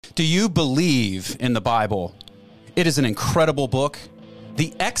Do you believe in the Bible? It is an incredible book.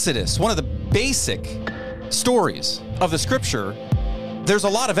 The Exodus, one of the basic stories of the scripture, there's a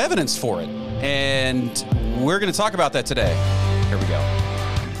lot of evidence for it. And we're going to talk about that today. Here we go.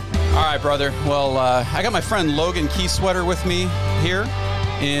 All right, brother. Well, I got my friend Logan Kiesewetter with me here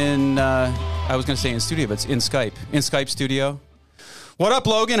in, I was going to say in studio, but it's in Skype studio. What up,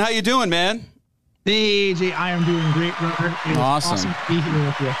 Logan? How you doing, man? Hey, AJ, I am doing great, brother. It is awesome to be here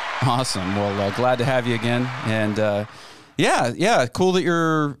with you. Awesome. Well, glad to have you again. And yeah, cool that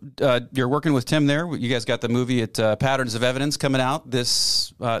you're working with Tim there. You guys got the movie at Patterns of Evidence coming out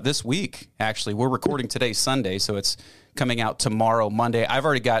this week. Actually, we're recording today, Sunday, so it's coming out tomorrow, Monday. I've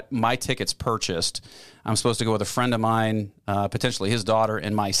already got my tickets purchased. I'm supposed to go with a friend of mine, potentially his daughter,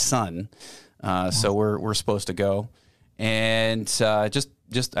 and my son. So we're supposed to go, and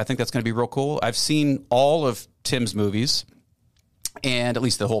just I think that's going to be real cool. I've seen all of Tim's movies, and at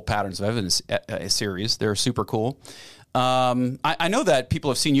least the whole Patterns of Evidence series. They're super cool. I know that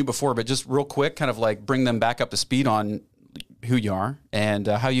people have seen you before, but just real quick, kind of like bring them back up to speed on who you are and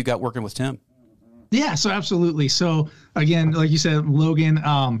how you got working with Tim. Yeah, so absolutely. So again, like you said, Logan,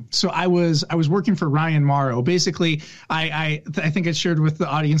 so I was working for Ryan Morrow. Basically, I think I shared with the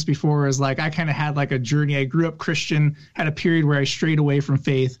audience before is like I kind of had like a journey. I grew up Christian, had a period where I strayed away from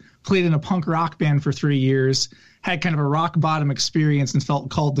faith, played in a punk rock band for 3 years, had kind of a rock bottom experience and felt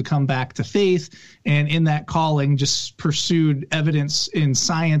called to come back to faith. And in that calling, just pursued evidence in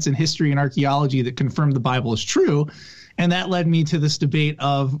science and history and archaeology that confirmed the Bible is true. And that led me to this debate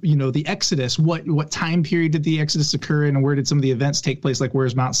of, the Exodus. What time period did the Exodus occur in, and where did some of the events take place? Like,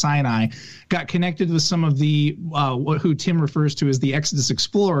 where's Mount Sinai? Got connected with some of the who Tim refers to as the Exodus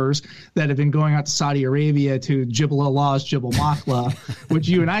explorers that have been going out to Saudi Arabia to Jebel Allah's Jebel Makla, which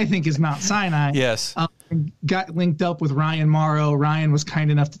you and I think is Mount Sinai. Yes. Got linked up with Ryan Morrow. Ryan was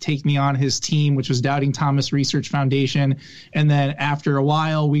kind enough to take me on his team, which was Doubting Thomas Research Foundation. And then after a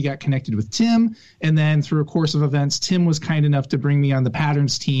while, we got connected with Tim. And then through a course of events, Tim was kind enough to bring me on the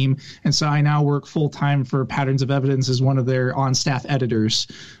Patterns team. And so I now work full time for Patterns of Evidence as one of their on-staff editors.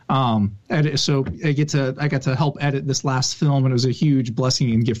 So I got to help edit this last film, and it was a huge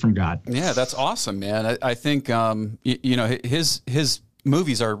blessing and gift from God. Yeah, that's awesome, man. I think his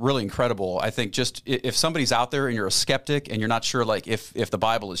movies are really incredible. I think just if somebody's out there and you're a skeptic and you're not sure like if the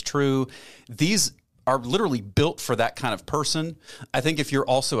Bible is true, these are literally built for that kind of person. I think if you're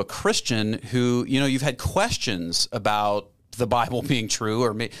also a Christian who, you've had questions about the Bible being true,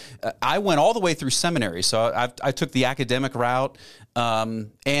 or I went all the way through seminary. So I took the academic route,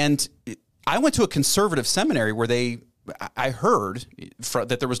 and I went to a conservative seminary where I heard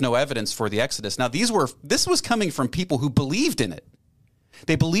that there was no evidence for the Exodus. Now this was coming from people who believed in it.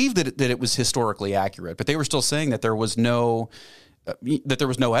 They believed that it was historically accurate, but they were still saying that there was no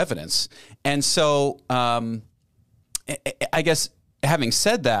evidence. And so, I guess having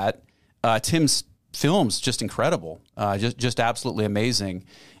said that, Tim's film's just incredible, just absolutely amazing.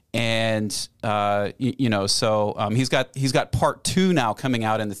 And so he's got part 2 now coming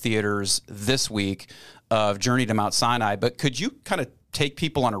out in the theaters this week of Journey to Mount Sinai. But could you kind of take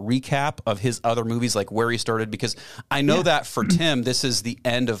people on a recap of his other movies, like where he started? Because I know that for Tim, this is the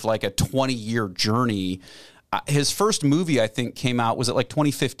end of like a 20-year journey. His first movie, I think, came out, was it like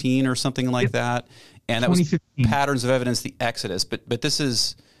 2015 or something like that? And that was Patterns of Evidence, The Exodus. But this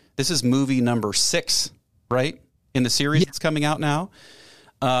is movie number 6, right, in the series that's coming out now.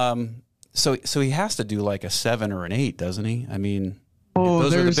 So he has to do like a 7 or an 8, doesn't he? I mean,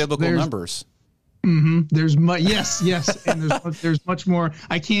 those are the biblical numbers. Mm-hmm. There's yes, and there's much more.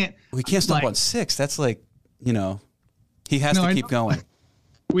 We can't stop on 6. That's like, he has to keep going.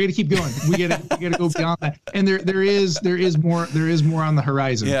 We got to keep going. We got to go beyond that. And there is more on the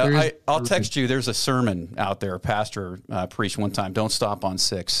horizon. Yeah, I'll text you. There's a sermon out there. A pastor preached one time. Don't stop on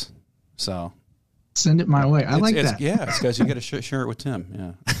 6. So send it my way. I like that. Yeah, it's because you got to share it with Tim.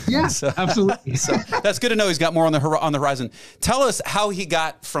 Yeah. Yeah, absolutely. So that's good to know. He's got more on the horizon. Tell us how he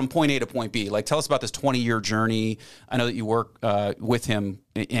got from point A to point B. Like, tell us about this 20-year journey. I know that you work with him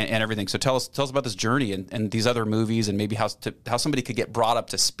and everything. So tell us about this journey and these other movies, and maybe how somebody could get brought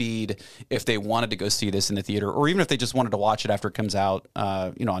up to speed if they wanted to go see this in the theater, or even if they just wanted to watch it after it comes out,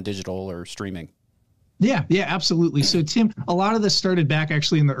 on digital or streaming. Yeah, absolutely. So Tim, a lot of this started back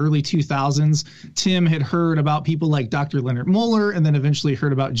actually in the early 2000s. Tim had heard about people like Dr. Leonard Muller, and then eventually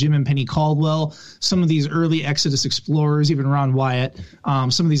heard about Jim and Penny Caldwell, some of these early Exodus explorers, even Ron Wyatt,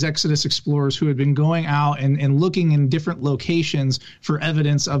 some of these Exodus explorers who had been going out and looking in different locations for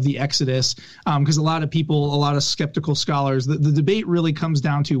evidence of the Exodus. Because a lot of people, a lot of skeptical scholars, the debate really comes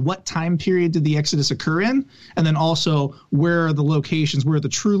down to what time period did the Exodus occur in, and then also where are the locations, where are the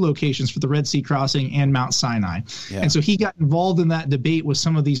true locations for the Red Sea crossing and Mount Sinai. Yeah. And so he got involved in that debate with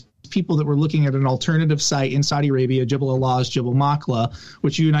some of these people that were looking at an alternative site in Saudi Arabia, Jebel Allah's Jebel Makla,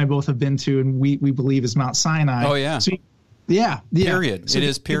 which you and I both have been to, and we believe is Mount Sinai. Oh, yeah. So Period. So it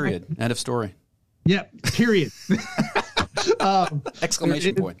is period. End of story. Yeah, period.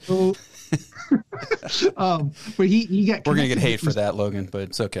 Exclamation point. But he got. We're going to get hate for that, Logan, but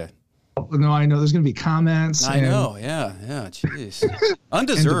it's okay. No, I know there's going to be comments. I know. Yeah. Jeez.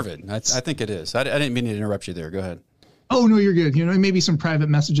 Undeserved. I think it is. I didn't mean to interrupt you there. Go ahead. Oh, no, you're good. Maybe some private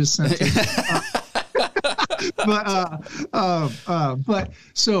messages sent. But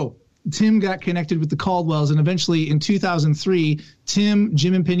so Tim got connected with the Caldwells, and eventually in 2003, Tim,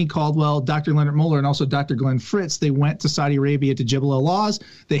 Jim and Penny Caldwell, Dr. Leonard Muller, and also Dr. Glenn Fritz, they went to Saudi Arabia to Jebel Allah's.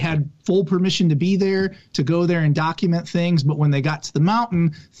 They had full permission to be there, to go there and document things, but when they got to the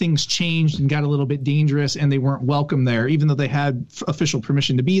mountain, things changed and got a little bit dangerous, and they weren't welcome there, even though they had official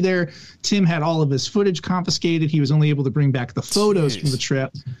permission to be there. Tim had all of his footage confiscated. He was only able to bring back the photos from the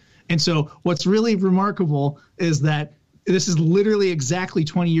trip. And so what's really remarkable is that this is literally exactly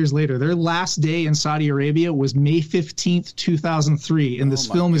 20 years later. Their last day in Saudi Arabia was May 15th, 2003. And this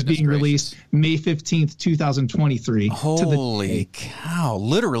film is being released May 15th, 2023. Holy cow.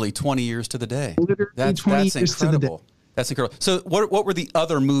 Literally 20 years to the day. That's incredible. That's incredible. So what were the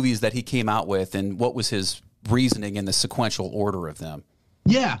other movies that he came out with, and what was his reasoning in the sequential order of them?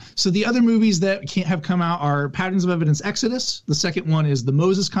 Yeah. So the other movies that have come out are Patterns of Evidence Exodus. The second one is The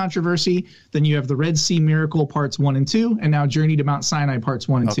Moses Controversy. Then you have The Red Sea Miracle Parts 1 and 2. And now Journey to Mount Sinai Parts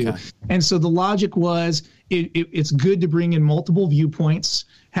 1 and 2. And so the logic was it's good to bring in multiple viewpoints,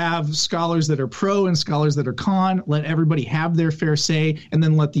 have scholars that are pro and scholars that are con, let everybody have their fair say, and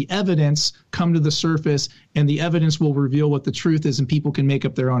then let the evidence come to the surface, and the evidence will reveal what the truth is, and people can make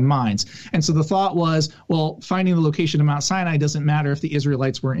up their own minds. And so the thought was, well, finding the location of Mount Sinai doesn't matter if the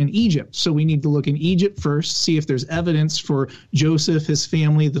Israelites were in Egypt. So we need to look in Egypt first, see if there's evidence for Joseph, his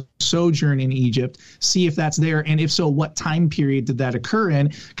family, the sojourn in Egypt, see if that's there, and if so, what time period did that occur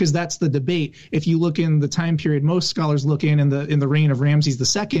in? Because that's the debate. If you look in the time period most scholars look in the reign of Ramses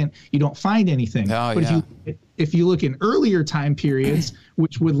II, you don't find anything. If you look in earlier time periods,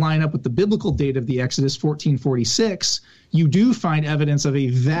 which would line up with the biblical date of the Exodus, 1446, you do find evidence of a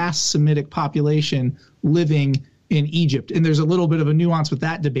vast Semitic population living in Egypt. And there's a little bit of a nuance with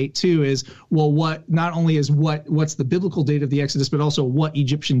that debate too, is, well, what not only is what's the biblical date of the Exodus, but also what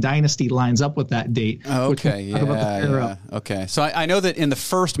Egyptian dynasty lines up with that date. Okay. Okay. So I know that in the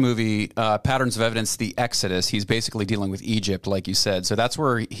first movie, Patterns of Evidence, the Exodus, he's basically dealing with Egypt, like you said. So that's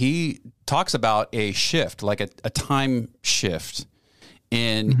where he talks about a shift, like a time shift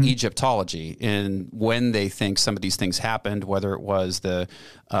in Egyptology, in when they think some of these things happened, whether it was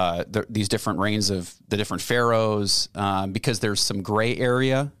these different reigns of the different pharaohs, because there's some gray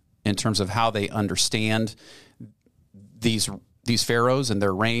area in terms of how they understand these pharaohs and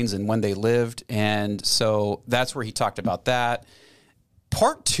their reigns and when they lived. And so that's where he talked about that.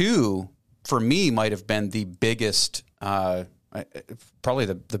 Part 2, for me, might have been the biggest, probably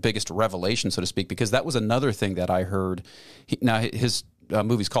the biggest revelation, so to speak, because that was another thing that I heard. Now, his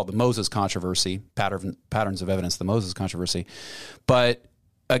movie's called The Moses Controversy, Patterns of Evidence, The Moses Controversy. But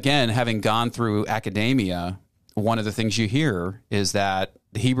again, having gone through academia, one of the things you hear is that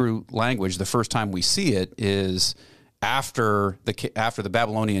the Hebrew language, the first time we see it is after the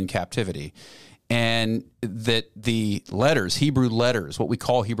Babylonian captivity. And that the letters, Hebrew letters, what we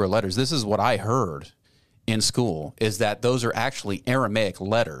call Hebrew letters, this is what I heard in school, is that those are actually Aramaic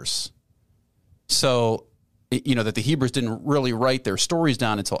letters. So, that the Hebrews didn't really write their stories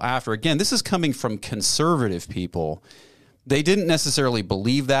down until after. Again, this is coming from conservative people. They didn't necessarily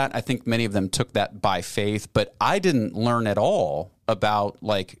believe that. I think many of them took that by faith, but I didn't learn at all about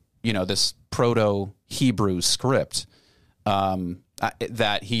this Proto-Hebrew script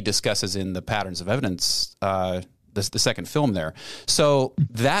that he discusses in the Patterns of Evidence, the second film there. So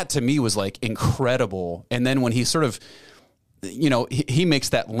that to me was incredible. And then when he sort of, he makes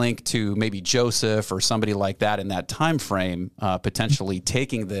that link to maybe Joseph or somebody like that in that time frame, potentially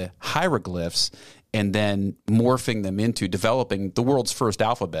taking the hieroglyphs and then morphing them into developing the world's first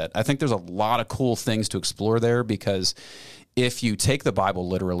alphabet. I think there's a lot of cool things to explore there, because if you take the Bible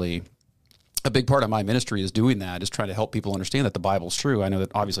literally, a big part of my ministry is doing that, is trying to help people understand that the Bible's true. I know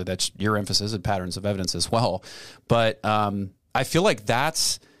that obviously that's your emphasis and patterns of evidence as well. But I feel like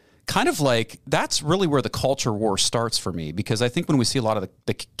that's kind of like, that's really where the culture war starts for me, because I think when we see a lot of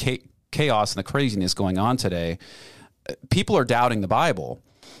the chaos and the craziness going on today, people are doubting the Bible.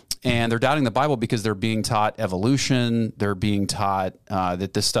 And they're doubting the Bible because they're being taught evolution. They're being taught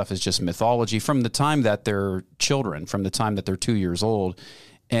that this stuff is just mythology from the time that they're children, from the time that they're 2 years old.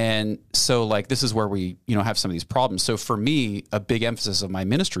 And so, like, this is where we, have some of these problems. So for me, a big emphasis of my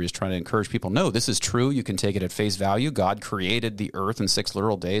ministry is trying to encourage people, no, this is true. You can take it at face value. God created the earth in 6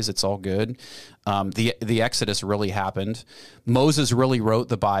 literal days. It's all good. The Exodus really happened. Moses really wrote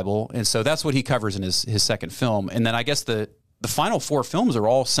the Bible. And so that's what he covers in his second film. And then I guess the final 4 films are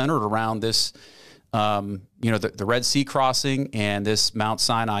all centered around this, the Red Sea crossing and this Mount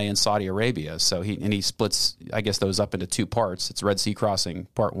Sinai in Saudi Arabia. So he splits, I guess, those up into 2 parts. It's Red Sea crossing,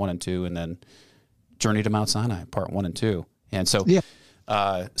 part 1 and 2, and then Journey to Mount Sinai, part 1 and 2. And so,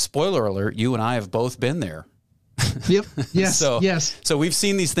 spoiler alert, you and I have both been there. Yep. Yes. Yes. So we've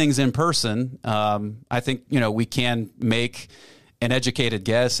seen these things in person. I think, we can make an educated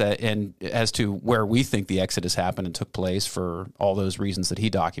guess as to where we think the Exodus happened and took place for all those reasons that he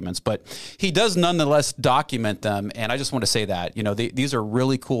documents. But he does nonetheless document them, and I just want to say that, these are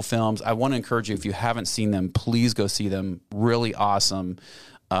really cool films. I want to encourage you, if you haven't seen them, please go see them. Really awesome.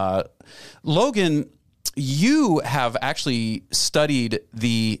 Logan, you have actually studied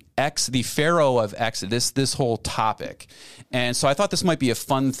the Pharaoh of Exodus, this whole topic. And so I thought this might be a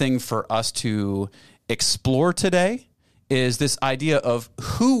fun thing for us to explore today, is this idea of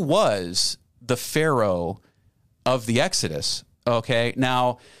who was the Pharaoh of the Exodus. Okay,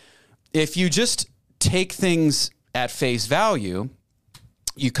 now, if you just take things at face value,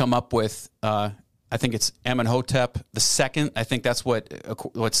 you come up with, I think it's Amenhotep II. I think that's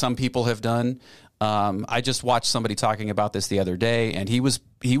what some people have done. I just watched somebody talking about this the other day, and he was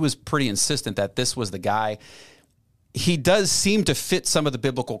pretty insistent that this was the guy. He does seem to fit some of the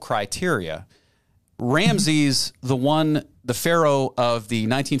biblical criteria. Ramses, the Pharaoh of the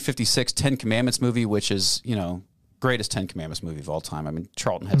 1956 Ten Commandments movie, which is, greatest Ten Commandments movie of all time. I mean,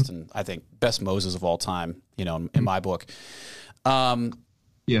 Charlton Heston, I think, best Moses of all time, in my book.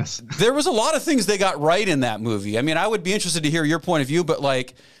 Yes. There was a lot of things they got right in that movie. I mean, I would be interested to hear your point of view, but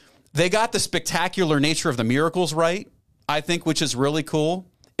like, they got the spectacular nature of the miracles right, I think, which is really cool.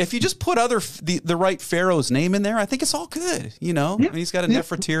 If you just put the right Pharaoh's name in there, I think it's all good, Yeah. I mean, he's got a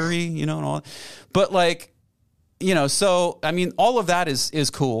Nefertiri, and all. But like, so, I mean, all of that is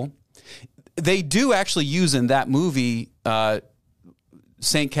cool. They do actually use in that movie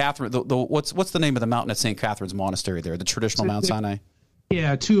St. Catherine, what's the name of the mountain at St. Catherine's Monastery there, the traditional Mount Sinai?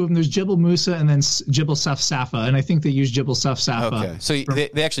 Yeah, 2 of them. There's Jebel Musa and then Jebel Safsafa, and I think they use Jebel Safsafa. Okay, so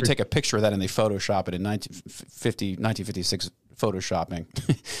they actually take a picture of that and they Photoshop it in 1956 Photoshopping.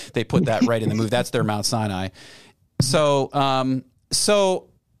 They put that right in the movie. That's their Mount Sinai. So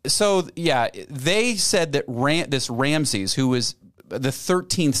yeah, they said that this Ramses, who was the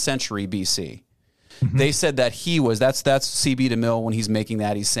 13th century BC, they said that that's CB DeMille when he's making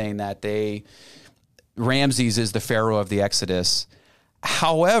that. He's saying that Ramses is the Pharaoh of the Exodus.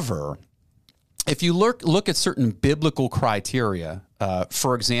 However, if you look at certain biblical criteria,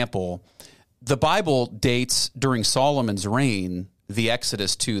 for example, the Bible dates during Solomon's reign the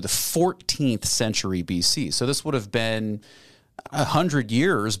Exodus to the 14th century BC. So this would have been 100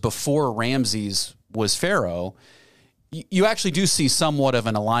 years before Ramses was Pharaoh. You actually do see somewhat of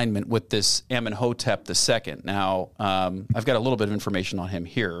an alignment with this Amenhotep II. Now, I've got a little bit of information on him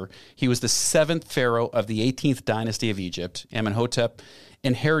here. He was the 7th pharaoh of the 18th dynasty of Egypt. Amenhotep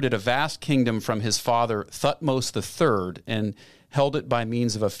inherited a vast kingdom from his father Thutmose III and held it by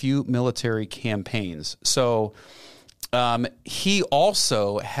means of a few military campaigns. So he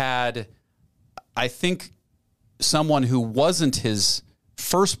also had, I think, someone who wasn't his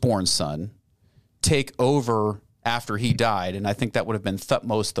firstborn son take over after he died, and I think that would have been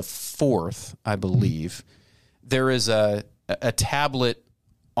Thutmose IV, I believe. There is a tablet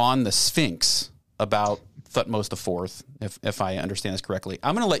on the Sphinx about Thutmose IV, if I understand this correctly.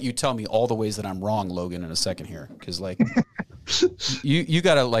 I'm going to let you tell me all the ways that I'm wrong, Logan, in a second here, because like you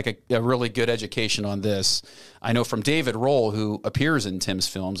got a really good education on this. I know from David Roll, who appears in Tim's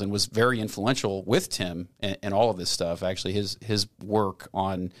films and was very influential with Tim and all of this stuff. Actually, his work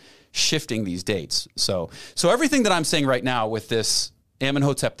on shifting these dates. So everything that I'm saying right now with this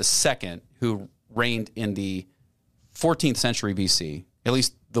Amenhotep II, who reigned in the 14th century BC, at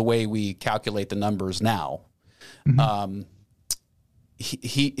least the way we calculate the numbers now,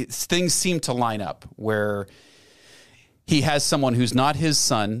 things seem to line up where he has someone who's not his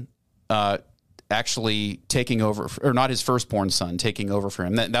son actually taking over, or not his firstborn son taking over for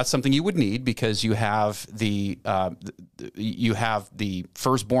him. That's something you would need, because you have the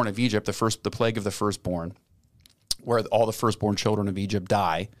firstborn of Egypt, the plague of the firstborn, where all the firstborn children of Egypt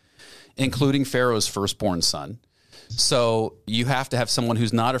die, including Pharaoh's firstborn son. So you have to have someone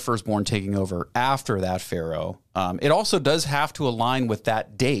who's not a firstborn taking over after that Pharaoh. It also does have to align with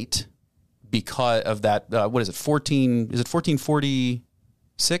that date because of that. What is it?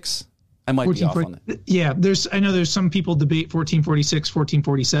 1446? I might be off on that. Yeah, I know there's some people debate 1446,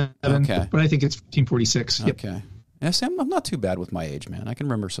 1447, okay, but I think it's 1446. Yep. Okay. Yeah, see, I'm not too bad with my age, man. I can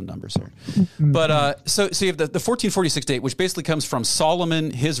remember some numbers here. But so you have the 1446 date, which basically comes from Solomon,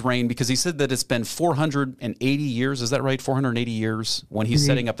 his reign, because he said that it's been 480 years. Is that right? 480 years when he's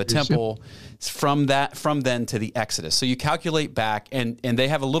setting up the temple. From then to the Exodus. So you calculate back, and they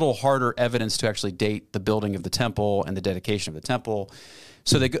have a little harder evidence to actually date the building of the temple and the dedication of the temple.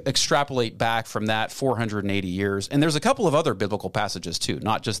 So they extrapolate back from that 480 years. And there's a couple of other biblical passages too,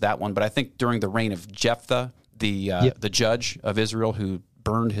 not just that one, but I think during the reign of Jephthah, the judge of Israel who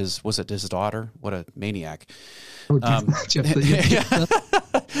burned his daughter? What a maniac. Jephthah.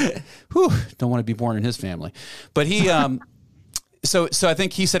 Whew, don't want to be born in his family. But he, so I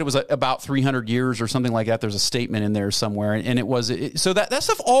think he said it was about 300 years or something like that. There's a statement in there somewhere. And it was, so that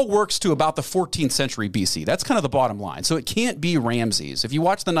stuff all works to about the 14th century BC. That's kind of the bottom line. So it can't be Ramses. If you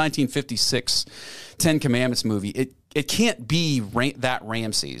watch the 1956 Ten Commandments movie, it can't be that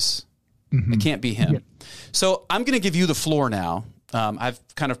Ramses. Mm-hmm. It can't be him. Yeah. So I'm going to give you the floor now. I've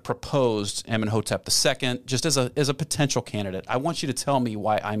kind of proposed Amenhotep II just as a potential candidate. I want you to tell me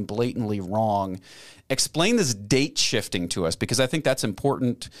why I'm blatantly wrong. Explain this date shifting to us, because I think that's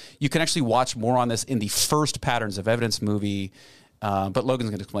important. You can actually watch more on this in the first Patterns of Evidence movie, but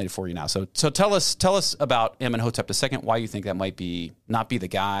Logan's going to explain it for you now. So tell us about Amenhotep II, why you think that might not be the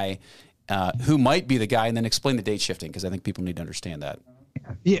guy, who might be the guy, and then explain the date shifting, because I think people need to understand that.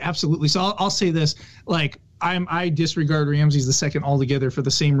 Yeah, absolutely. So I'll say this, I disregard Ramses II altogether for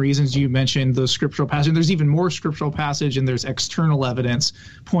the same reasons you mentioned, those scriptural passages. There's even more scriptural passage, and there's external evidence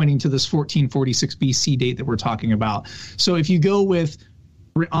pointing to this 1446 BC date that we're talking about. So if you go with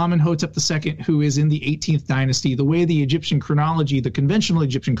Amenhotep II, who is in the 18th dynasty, the way the Egyptian chronology, the conventional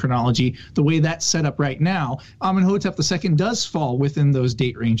Egyptian chronology, the way that's set up right now, Amenhotep II does fall within those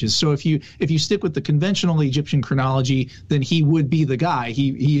date ranges. So if you stick with the conventional Egyptian chronology, then he would be the guy.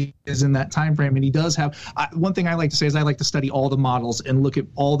 He is in that time frame, and he does have one thing I like to say is I like to study all the models and look at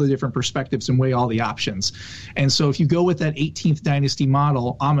all the different perspectives and weigh all the options. And so if you go with that 18th dynasty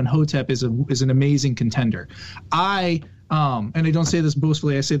model, Amenhotep is an amazing contender. And I don't say this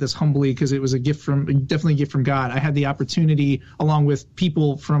boastfully, I say this humbly, because it was definitely a gift from God. I had the opportunity, along with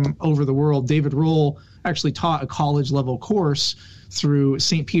people from over the world. David Rohl actually taught a college level course through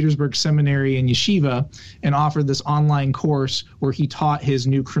St. Petersburg Seminary and Yeshiva, and offered this online course where he taught his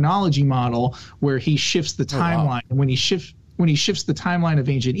new chronology model, where he shifts the timeline. Wow. And when he shifts the timeline of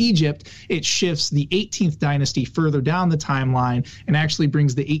ancient Egypt, it shifts the 18th dynasty further down the timeline, and actually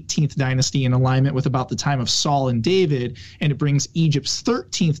brings the 18th dynasty in alignment with about the time of Saul and David, and it brings Egypt's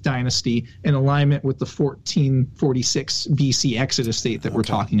 13th dynasty in alignment with the 1446 BC Exodus date that we're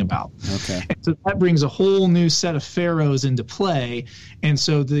talking about. Okay. And so that brings a whole new set of pharaohs into play. And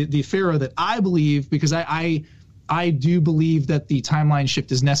so the pharaoh that I believe, because I do believe that the timeline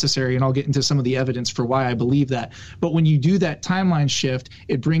shift is necessary, and I'll get into some of the evidence for why I believe that. But when you do that timeline shift,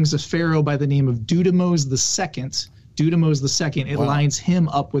 it brings a pharaoh by the name of Dudimos II. It lines him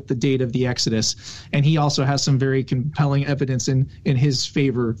up with the date of the Exodus, and he also has some very compelling evidence in his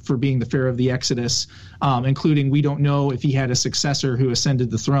favor for being the pharaoh of the Exodus, including we don't know if he had a successor who ascended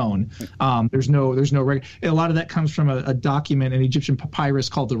the throne. There's no record. A lot of that comes from a document, an Egyptian papyrus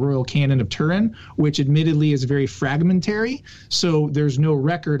called the Royal Canon of Turin, which admittedly is very fragmentary. So there's no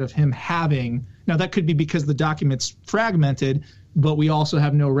record of him having. Now that could be because the document's fragmented, but we also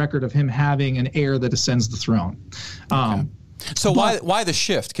have no record of him having an heir that ascends the throne. So why the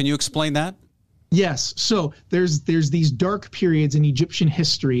shift? Can you explain that? Yes. So there's these dark periods in Egyptian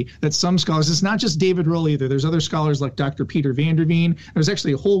history that some scholars, it's not just David Rohl either. There's other scholars like Dr. Peter van der Veen. There's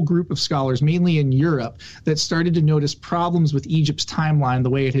actually a whole group of scholars, mainly in Europe, that started to notice problems with Egypt's timeline, the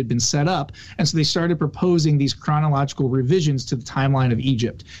way it had been set up. And so they started proposing these chronological revisions to the timeline of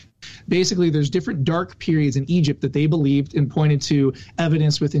Egypt. Basically, there's different dark periods in Egypt that they believed and pointed to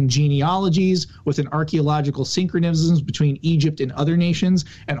evidence within genealogies, within archaeological synchronisms between Egypt and other nations,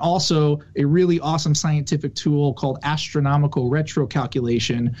 and also a really awesome scientific tool called astronomical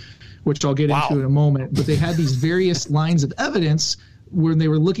retrocalculation, which I'll get into in a moment. But they had these various lines of evidence when they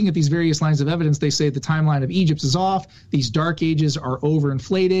were looking at these various lines of evidence, they say the timeline of Egypt is off. These dark ages are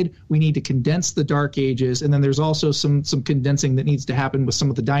overinflated. We need to condense the dark ages. And then there's also some condensing that needs to happen with some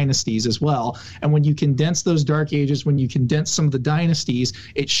of the dynasties as well. And when you condense those dark ages, when you condense some of the dynasties,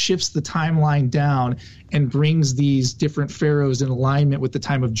 it shifts the timeline down and brings these different pharaohs in alignment with the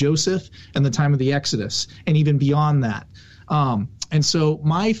time of Joseph and the time of the Exodus, and even beyond that. And so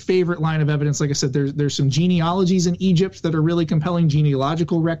my favorite line of evidence, like I said, there's some genealogies in Egypt that are really compelling,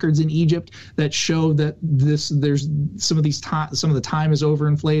 genealogical records in Egypt that show that there's some of the time is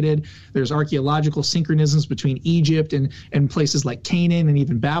overinflated. There's archaeological synchronisms between Egypt and places like Canaan and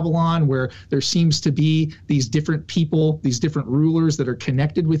even Babylon, where there seems to be these different people, these different rulers that are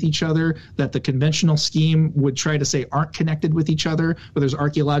connected with each other, that the conventional scheme would try to say aren't connected with each other, but there's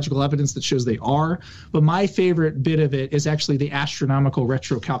archaeological evidence that shows they are. But my favorite bit of it is actually the astronomical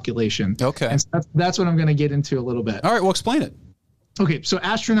retrocalculation. Okay. And so that's what I'm going to get into a little bit. All right, well, explain it. Okay, so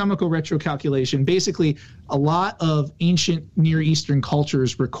astronomical retrocalculation, basically a lot of ancient Near Eastern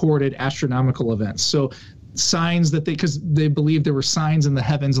cultures recorded astronomical events. So signs that because they believed there were signs in the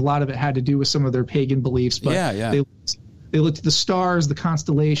heavens, a lot of it had to do with some of their pagan beliefs, but they looked at the stars, the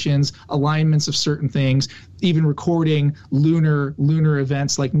constellations, alignments of certain things, even recording lunar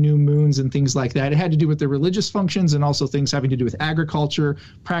events like new moons and things like that. It had to do with their religious functions and also things having to do with agriculture,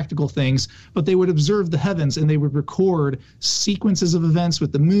 practical things. But they would observe the heavens and they would record sequences of events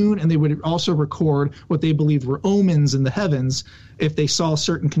with the moon, and they would also record what they believed were omens in the heavens. If they saw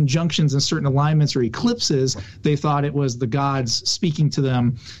certain conjunctions and certain alignments or eclipses, they thought it was the gods speaking to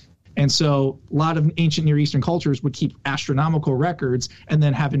them. And so a lot of ancient Near Eastern cultures would keep astronomical records and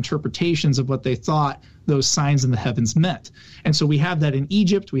then have interpretations of what they thought those signs in the heavens meant. And so we have that in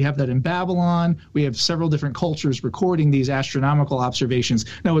Egypt. We have that in Babylon. We have several different cultures recording these astronomical observations.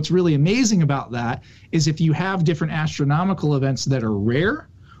 Now, what's really amazing about that is if you have different astronomical events that are rare,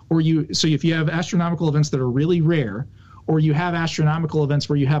 so if you have astronomical events that are really rare, or you have astronomical events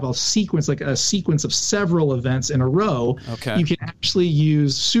where you have a sequence of several events in a row, you can actually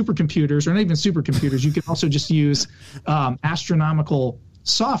use supercomputers, or not even supercomputers. You can also just use astronomical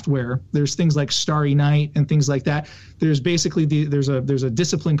software. There's things like Starry Night and things like that. There's basically there's a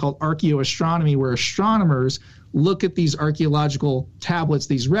discipline called archaeoastronomy where astronomers look at these archaeological tablets,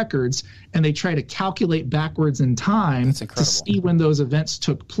 these records, and they try to calculate backwards in time to see when those events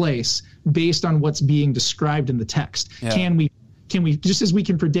took place based on what's being described in the text. Yeah. Can we, just as we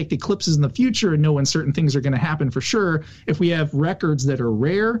can predict eclipses in the future and know when certain things are going to happen for sure, if we have records that are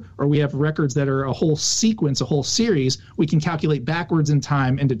rare, or we have records that are a whole sequence, a whole series, we can calculate backwards in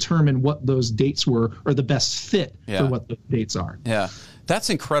time and determine what those dates were, or the best fit for what the dates are. Yeah, that's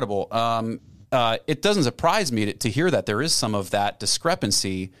incredible. It doesn't surprise me to hear that there is some of that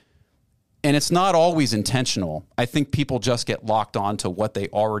discrepancy, and it's not always intentional. I think people just get locked on to what they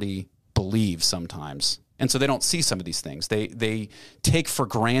already believe sometimes. And so they don't see some of these things. They take for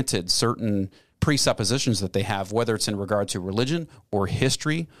granted certain presuppositions that they have, whether it's in regard to religion or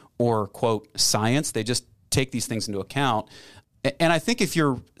history or, quote, science. They just take these things into account. And I think if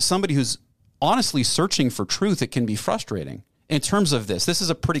you're somebody who's honestly searching for truth, it can be frustrating. In terms of this is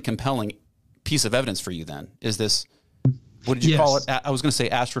a pretty compelling piece of evidence for you then. Is this, what did you call it? I was going to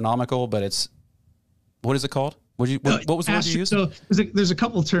say astronomical, but what is it called? What was the word you used? So there's a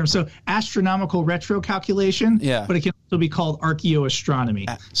couple of terms. So astronomical retrocalculation, but it can also be called archaeoastronomy.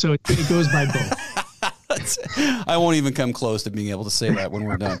 So it goes by both. I won't even come close to being able to say that when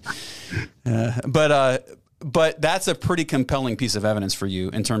we're done. But that's a pretty compelling piece of evidence for you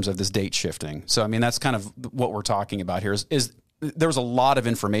in terms of this date shifting. So, I mean, that's kind of what we're talking about here is there was a lot of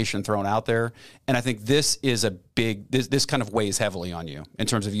information thrown out there. And I think this is this kind of weighs heavily on you in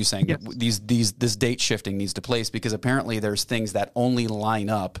terms of you saying this date shifting needs to place, because apparently there's things that only line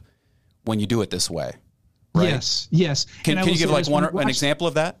up when you do it this way. Right? Yes. Can you give like an example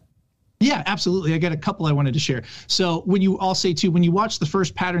of that? Yeah, absolutely. I got a couple I wanted to share. So when you watch the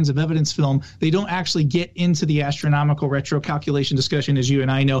first Patterns of Evidence film, they don't actually get into the astronomical retrocalculation discussion, as you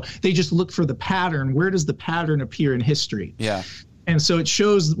and I know. They just look for the pattern. Where does the pattern appear in history? Yeah. And so it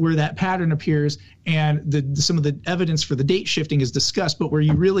shows where that pattern appears, and some of the evidence for the date shifting is discussed, but where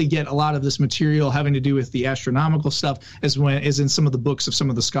you really get a lot of this material having to do with the astronomical stuff is in some of the books of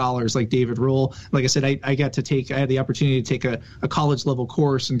some of the scholars like David Rohl. Like I said, I had the opportunity to take a college level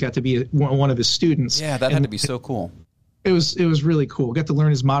course and got to be one of his students. Yeah, that had to be so cool. It was really cool. Got to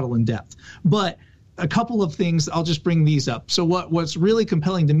learn his model in depth. But a couple of things, I'll just bring these up. So what's really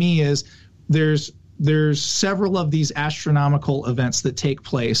compelling to me is there's there's several of these astronomical events that take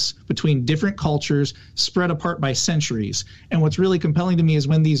place between different cultures spread apart by centuries. And what's really compelling to me is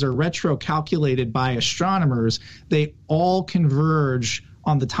when these are retro-calculated by astronomers, they all converge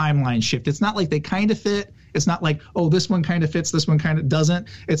on the timeline shift. It's not like they kind of fit. It's not like, oh, this one kind of fits, this one kind of doesn't.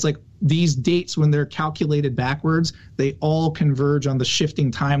 It's like these dates, when they're calculated backwards, they all converge on the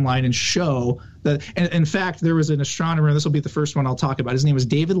shifting timeline and show that. And in fact, there was an astronomer, and this will be the first one I'll talk about. His name was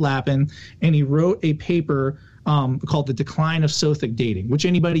David Lappin, and he wrote a paper called The Decline of Sothic Dating, which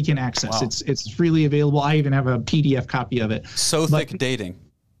anybody can access. Wow. It's freely available. I even have a PDF copy of it. Sothic dating.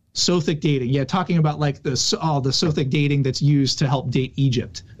 Sothic dating, yeah, talking about like the Sothic dating that's used to help date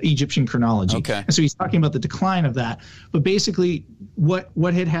Egyptian chronology. Okay. And so he's talking about the decline of that. But basically,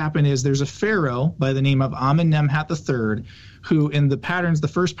 what had happened is there's a pharaoh by the name of Amenemhat III, who in the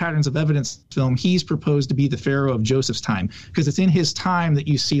first Patterns of Evidence film, he's proposed to be the pharaoh of Joseph's time, because it's in his time that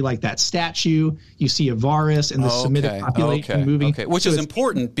you see like that statue, you see Avaris and the Semitic population moving. Okay, which is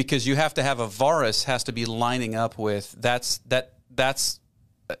important because you have to have Avaris has to be lining up with that's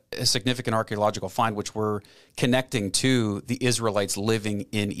a significant archaeological find, which we're connecting to the Israelites living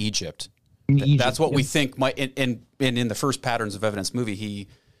in Egypt. That's what we think might. And in the first Patterns of Evidence movie, he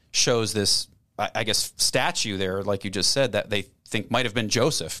shows this, I guess, statue there, like you just said, that they think might have been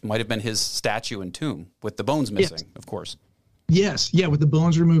Joseph, might have been his statue and tomb with the bones missing, of course. Yes, yeah, with the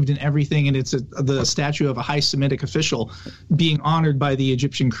bones removed and everything, and it's the statue of a high Semitic official being honored by the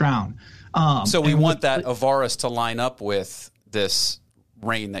Egyptian crown. So we want that Avaris to line up with this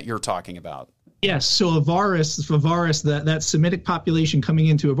reign that you're talking about. Yes, so Avaris, that Semitic population coming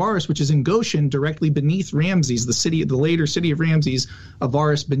into Avaris, which is in Goshen, directly beneath Ramses, the later city of Ramses,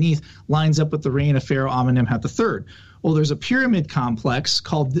 Avaris beneath, lines up with the reign of Pharaoh Amenemhat III. Well, there's a pyramid complex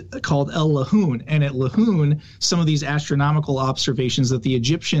called El Lahun, and at Lahun, some of these astronomical observations that the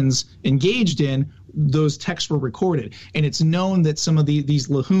Egyptians engaged in, those texts were recorded, and it's known that some of these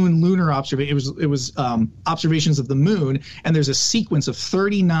Lahun lunar observations, it was observations of the moon, and there's a sequence of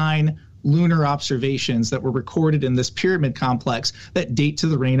 39 lunar observations that were recorded in this pyramid complex that date to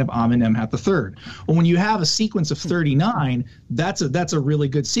the reign of Amenemhat III. Well, when you have a sequence of 39, that's a really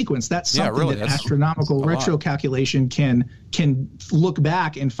good sequence. That's something that astronomical retrocalculation can look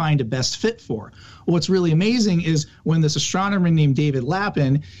back and find a best fit for. What's really amazing is when this astronomer named David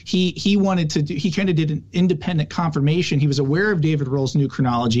Lappin, he kind of did an independent confirmation. He was aware of David Roll's new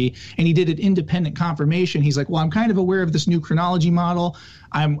chronology, and he did an independent confirmation. He's like, well, I'm kind of aware of this new chronology model.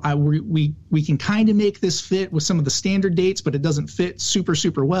 We can kind of make this fit with some of the standard dates, but it doesn't fit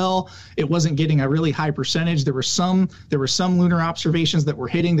super well. It wasn't getting a really high percentage. There were some lunar observations that were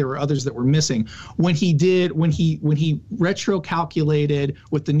hitting. There were others that were missing. When he retrocalculated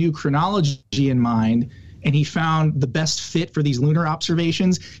with the new chronology in mind, and he found the best fit for these lunar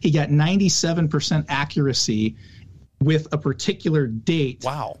observations, he got 97% accuracy with a particular date.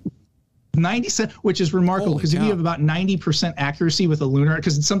 Wow. 97, which is remarkable, because if you have about 90% accuracy with a lunar,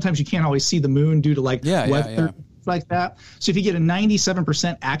 because sometimes you can't always see the moon due to weather like that. So if you get a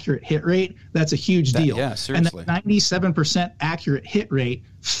 97% accurate hit rate, that's a huge deal. Yeah, seriously. And that 97% accurate hit rate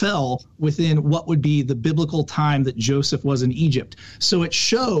fell within what would be the biblical time that Joseph was in Egypt. So it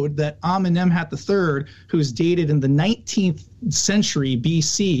showed that Amenemhat III, who is dated in the 19th century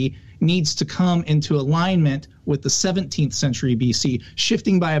BC, needs to come into alignment with the 17th century BC,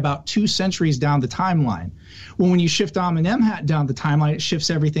 shifting by about 2 centuries down the timeline. Well, when you shift Amenemhat down the timeline, it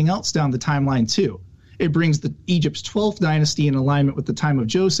shifts everything else down the timeline too. It brings Egypt's 12th dynasty in alignment with the time of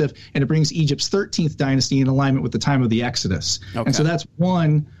Joseph, and it brings Egypt's 13th dynasty in alignment with the time of the Exodus. Okay. And so that's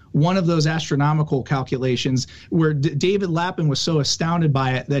one of those astronomical calculations where David Lappin was so astounded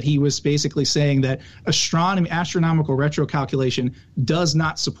by it that he was basically saying that astronomical retrocalculation does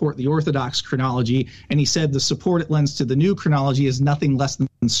not support the Orthodox chronology, and he said the support it lends to the new chronology is nothing less than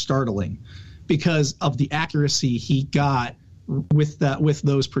startling because of the accuracy he got with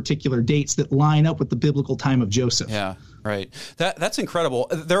those particular dates that line up with the biblical time of Joseph. Yeah, right. That's incredidible.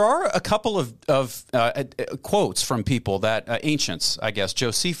 There are a couple of quotes from people that ancients, I guess.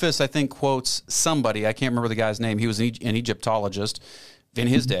 Josephus, I think, quotes somebody. I can't remember the guy's name. He was an Egyptologist in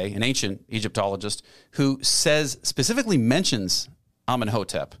his day, an ancient Egyptologist, who specifically mentions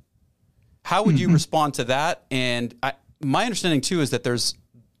Amenhotep. How would you respond to that? And my understanding too is that there's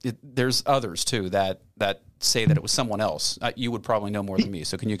others too that say that it was someone else. You would probably know more than me.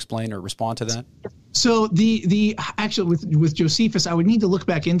 So can you explain or respond to that? So the actually with Josephus, I would need to look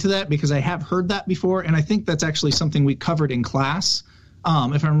back into that because I have heard that before, and I think that's actually something we covered in class.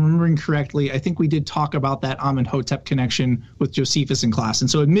 if I'm remembering correctly, I think we did talk about that Amenhotep connection with Josephus in class. And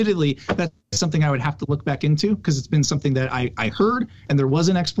so admittedly, that's something I would have to look back into because it's been something that I heard and there was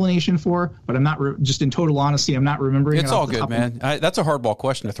an explanation for, but I'm not just in total honesty, I'm not remembering. It's all good, man. That's a hardball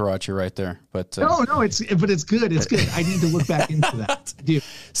question to throw at you right there. But no, it's good. It's good. I need to look back into that.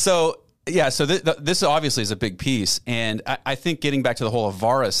 So this obviously is a big piece. And I think getting back to the whole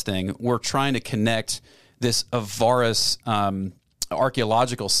Avaris thing, we're trying to connect this Avaris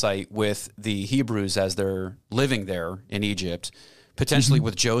archaeological site with the Hebrews as they're living there in Egypt, potentially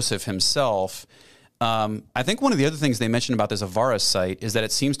with Joseph himself. I think one of the other things they mentioned about this Avaris site is that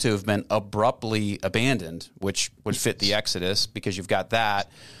it seems to have been abruptly abandoned, which would fit the Exodus because you've got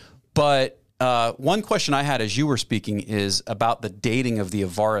that. But one question I had as you were speaking is about the dating of the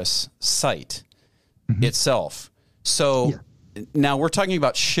Avaris site itself. So now we're talking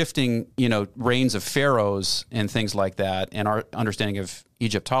about shifting, reigns of pharaohs and things like that and our understanding of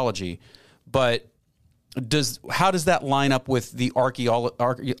Egyptology. But how does that line up with the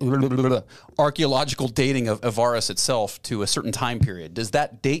archaeological dating of Avaris itself to a certain time period? Does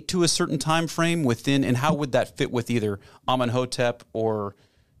that date to a certain time frame within, and how would that fit with either Amenhotep or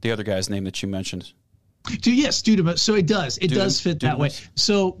the other guy's name that you mentioned? Yes, Dudum. So it does. It does fit that way.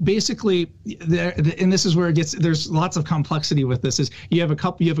 So basically, and this is where there's lots of complexity with this. Is you have a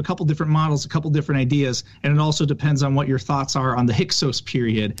couple different models, a couple different ideas, and it also depends on what your thoughts are on the Hyksos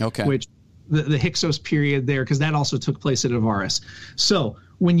period. Okay. Which the Hyksos period there, because that also took place at Avaris. So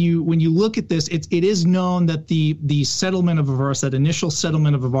when you look at this, it is known that the settlement of Avaris, that initial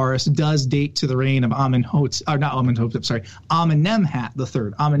settlement of Avaris, does date to the reign of Amenemhat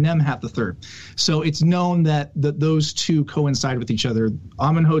III. So it's known that those two coincide with each other.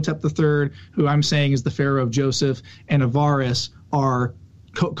 Amenhotep III, who I'm saying is the pharaoh of Joseph, and Avaris are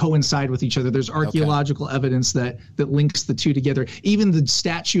coincide with each other. There's archaeological evidence that links the two together. Even the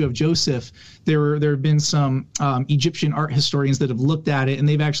statue of Joseph, there have been some Egyptian art historians that have looked at it, and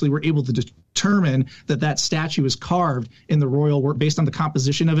they've actually were able to determine that statue is carved in the royal work based on the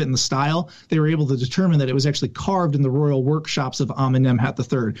composition of it and the style. They were able to determine that it was actually carved in the royal workshops of Amenemhat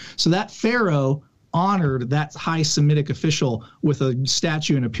III. So that pharaoh honored that high Semitic official with a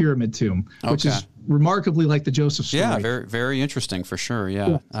statue in a pyramid tomb, which is remarkably like the Joseph story. Yeah, very, very interesting for sure.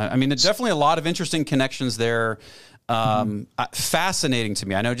 Yeah. I mean, there's definitely a lot of interesting connections there. Fascinating to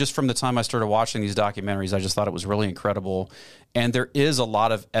me. I know just from the time I started watching these documentaries, I just thought it was really incredible. And there is a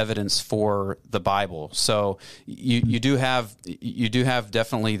lot of evidence for the Bible. So you do have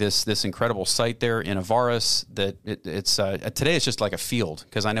definitely this incredible site there in Avaris that it's today it's just like a field,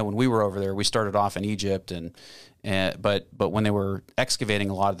 because I know when we were over there, we started off in Egypt but when they were excavating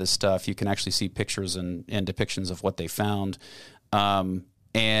a lot of this stuff, you can actually see pictures and depictions of what they found.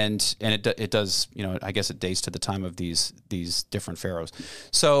 And it does, I guess it dates to the time of these different pharaohs.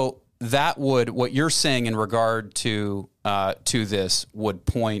 So that what you're saying in regard to this would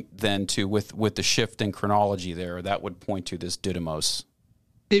point then to with the shift in chronology there, that would point to this Didymos.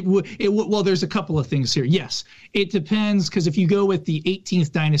 Well, there's a couple of things here. Yes, it depends, because if you go with the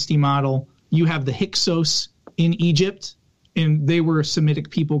 18th dynasty model, you have the Hyksos in Egypt, and they were a Semitic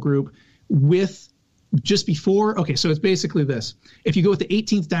people group with just before. Okay, so it's basically this. If you go with the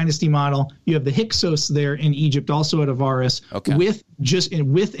 18th dynasty model, you have the Hyksos there in Egypt, also at Avaris, with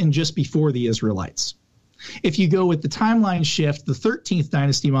and just before the Israelites. If you go with the timeline shift, the 13th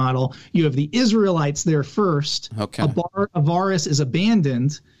dynasty model, you have the Israelites there first. Okay. Avaris is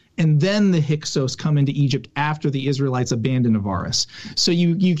abandoned, and then the Hyksos come into Egypt after the Israelites abandon Avaris. So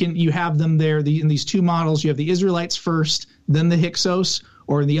you have them there in these two models. You have the Israelites first, then the Hyksos,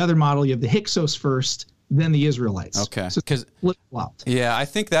 or in the other model, you have the Hyksos first, then the Israelites. Okay. So flip-flopped. Yeah, I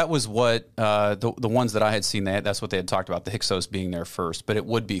think that was what the ones that I had seen, that's what they had talked about, the Hyksos being there first, but it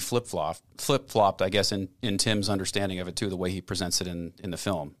would be flip-flopped, I guess, in Tim's understanding of it too, the way he presents it in the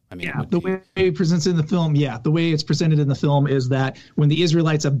film. I mean, the way he presents it in the film, the way it's presented in the film is that when the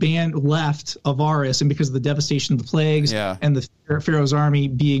Israelites left Avaris, and because of the devastation of the plagues and the Pharaoh's army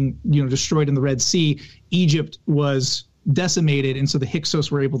being destroyed in the Red Sea, Egypt was decimated, and so the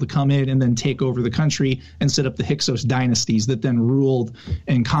Hyksos were able to come in and then take over the country and set up the Hyksos dynasties that then ruled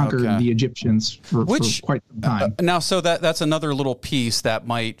and conquered the Egyptians for quite some time. Now, so that's another little piece that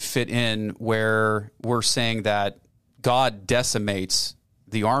might fit in where we're saying that God decimates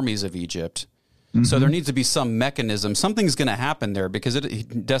the armies of Egypt. Mm-hmm. So there needs to be some mechanism. Something's going to happen there, because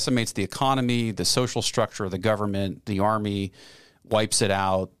it decimates the economy, the social structure of the government, the army, wipes it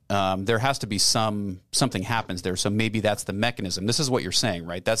out. There has to be something happens there. So maybe that's the mechanism. This is what you're saying,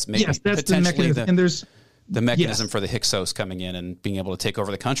 right? That's maybe that's potentially the mechanism. And there's the mechanism for the Hyksos coming in and being able to take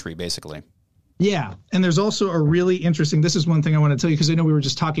over the country, basically. Yeah. And there's also a really interesting, this is one thing I want to tell you, because I know we were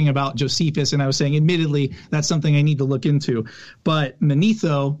just talking about Josephus, and I was saying, admittedly, that's something I need to look into. But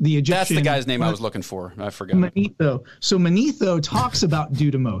Manetho, the Egyptian. That's the guy's name I was looking for. I forgot. Manetho. So Manetho talks about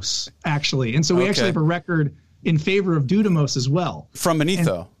Dudimos, actually. And so we actually have a record in favor of Dudimos as well. From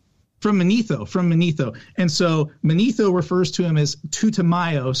Manetho. From Manetho. And so Manetho refers to him as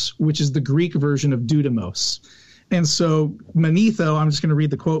Tutimaios, which is the Greek version of Dudimos. And so Manetho, I'm just going to read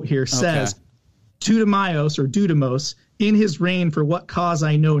the quote here, says, Tutimaios or Dudimos, in his reign for what cause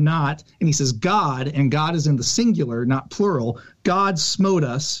I know not. And he says, God, and God is in the singular, not plural, God smote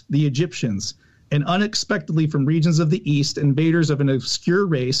us, the Egyptians. And unexpectedly from regions of the east, invaders of an obscure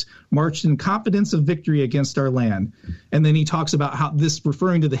race marched in confidence of victory against our land. And then he talks about how this,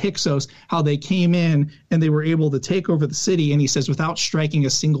 referring to the Hyksos, how they came in and they were able to take over the city. And he says, without striking a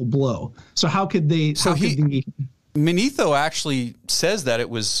single blow. So how could they? Manetho actually says that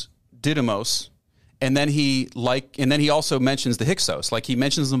it was Didymos. And then he also mentions the Hyksos, like he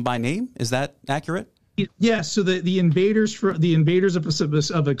mentions them by name. Is that accurate? Yeah. So the invaders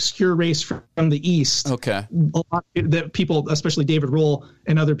of obscure race from the east. Okay. A lot that people, especially David Rohl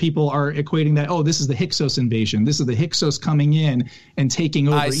and other people, are equating that. Oh, this is the Hyksos invasion. This is the Hyksos coming in and taking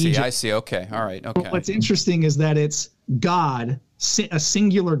over Egypt. I see. Okay. All right. Okay. But what's interesting is that it's God, a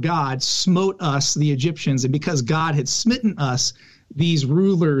singular God, smote us, the Egyptians, and because God had smitten us, these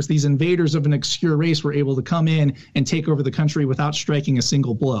rulers, these invaders of an obscure race were able to come in and take over the country without striking a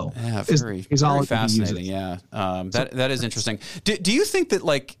single blow. Yeah, very fascinating. Yeah, that is interesting. Do you think that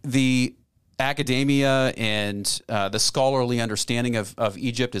like the academia and the scholarly understanding of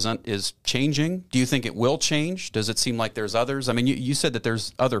Egypt is changing? Do you think it will change? Does it seem like there's others? I mean, you said that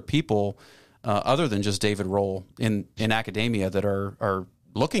there's other people other than just David Rohl in academia that are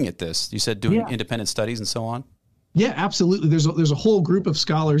looking at this. You said doing independent studies and so on. Yeah, absolutely. There's a whole group of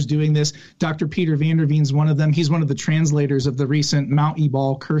scholars doing this. Dr. Peter van der Veen's one of them. He's one of the translators of the recent Mount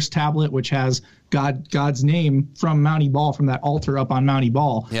Ebal curse tablet, which has God's name from Mount Ebal, from that altar up on Mount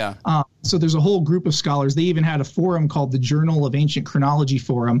Ebal. Yeah. So there's a whole group of scholars. They even had a forum called the Journal of Ancient Chronology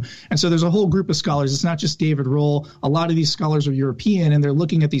Forum. And so there's a whole group of scholars. It's not just David Rohl. A lot of these scholars are European, and they're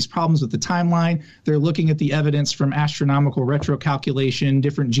looking at these problems with the timeline. They're looking at the evidence from astronomical retrocalculation,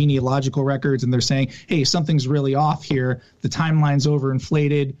 different genealogical records, and they're saying, hey, something's really off here. The timeline's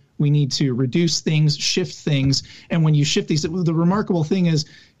overinflated. We need to reduce things, shift things. And when you shift these, the remarkable thing is,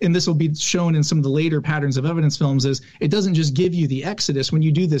 and this will be shown in some of the later patterns of evidence films, is it doesn't just give you the Exodus. When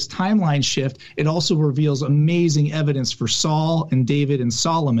you do this timeline shift, it also reveals amazing evidence for Saul and David and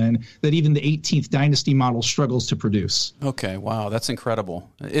Solomon that even the 18th dynasty model struggles to produce. Okay, wow, that's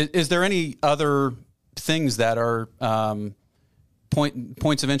incredible. Is there any other things that are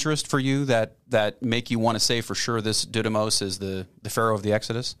points of interest for you that make you want to say for sure this Dudimos is the Pharaoh of the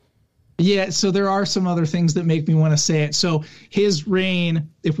Exodus? Yeah, so there are some other things that make me want to say it. So his reign,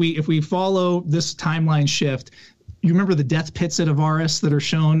 if we follow this timeline shift, you remember the death pits at Avaris that are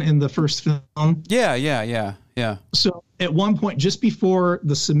shown in the first film? Yeah. So at one point, just before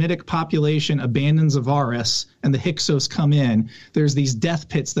the Semitic population abandons Avaris and the Hyksos come in, there's these death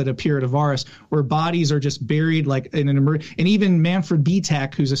pits that appear at Avaris where bodies are just buried like in an and even Manfred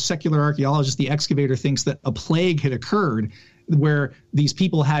Bitak, who's a secular archaeologist, the excavator, thinks that a plague had occurred where these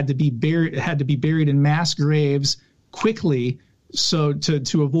people had to be buried in mass graves quickly, so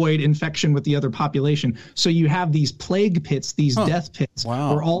to avoid infection with the other population. So you have these plague pits, these death pits,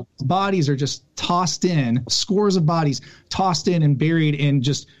 where all bodies are just tossed in, scores of bodies tossed in and buried in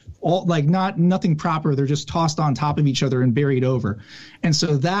just all like nothing proper. They're just tossed on top of each other and buried over. And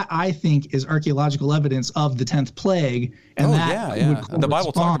so that, I think, is archaeological evidence of the 10th plague. And the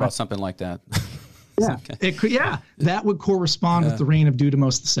Bible talked about something like that. Yeah, okay. That would correspond with the reign of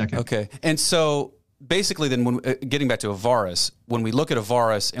Dudimos II. Okay, and so basically, then, when getting back to Avaris, when we look at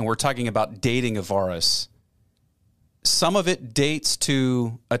Avaris and we're talking about dating Avaris, some of it dates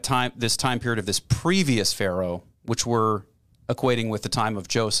to this time period of this previous Pharaoh, which we're equating with the time of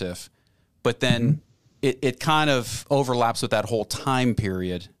Joseph, but then it kind of overlaps with that whole time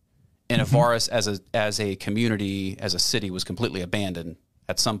period. And Avaris, as a community, as a city, was completely abandoned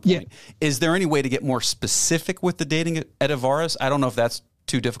at some point. Yeah. Is there any way to get more specific with the dating at Avaris? I don't know if that's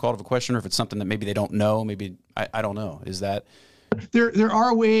too difficult of a question or if it's something that maybe they don't know. Maybe I don't know. Is that there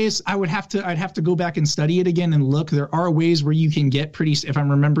are ways. I'd have to go back and study it again and look. There are ways where you can get pretty, if I'm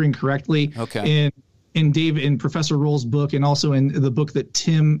remembering correctly, in Professor Roll's book, and also in the book that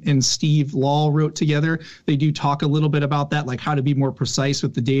Tim and Steve Law wrote together, they do talk a little bit about that, like how to be more precise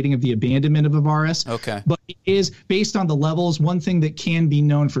with the dating of the abandonment of Avaris. Okay. But it is based on the levels. One thing that can be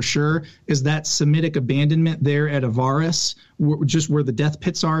known for sure is that Semitic abandonment there at Avaris, just where the death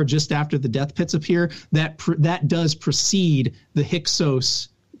pits are, just after the death pits appear, that does precede the Hyksos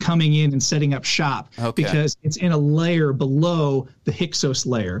coming in and setting up shop, because it's in a layer below the Hyksos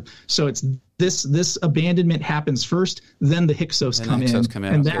layer. So it's this abandonment happens first, then the Hyksos come in.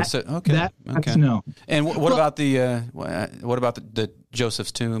 And that's no. And what about the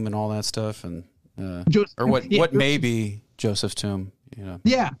Joseph's tomb and all that stuff, and what may be Joseph's tomb?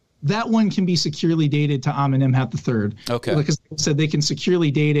 Yeah. That one can be securely dated to Amenemhat III. Okay. Because like I said, they can securely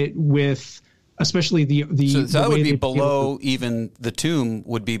date it with, especially the so that would be below, even the tomb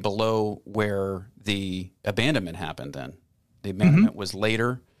would be below where the abandonment happened. Then the abandonment was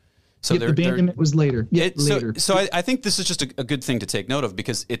later. So the abandonment was later. Later. So I think this is just a good thing to take note of,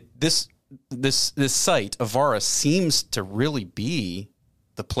 because this site, Avaris, seems to really be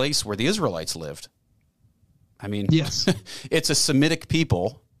the place where the Israelites lived. I mean, yes, it's a Semitic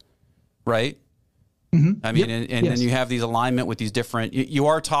people, right? Mm-hmm. I mean, and then you have these alignment with these different. You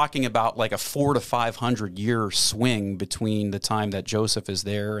are talking about like a 400 to 500 year swing between the time that Joseph is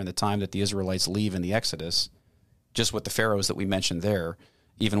there and the time that the Israelites leave in the Exodus, just with the pharaohs that we mentioned there,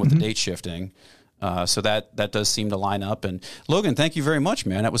 even with the date shifting. So that does seem to line up. And Logan, thank you very much,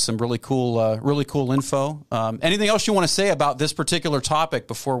 man. That was some really cool info. Anything else you want to say about this particular topic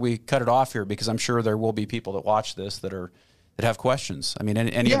before we cut it off here? Because I'm sure there will be people that watch this that have questions. I mean,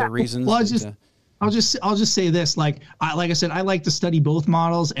 any other reasons? Well, I'll just say this, like I said, I like to study both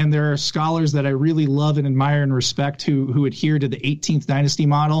models, and there are scholars that I really love and admire and respect who adhere to the 18th dynasty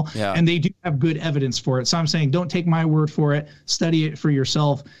model, and they do have good evidence for it. So I'm saying, don't take my word for it, study it for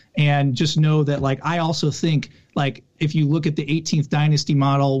yourself, and just know that, like, I also think, like, if you look at the 18th dynasty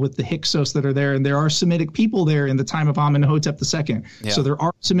model with the Hyksos that are there, and there are Semitic people there in the time of Amenhotep II. Yeah. So there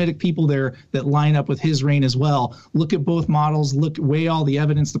are Semitic people there that line up with his reign as well. Look at both models, weigh all the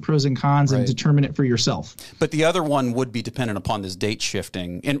evidence, the pros and cons, and determine it for yourself. But the other one would be dependent upon this date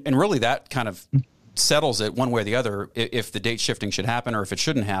shifting. And really that kind of settles it one way or the other, if the date shifting should happen or if it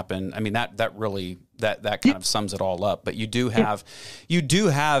shouldn't happen. I mean, that kind of sums it all up. But you do have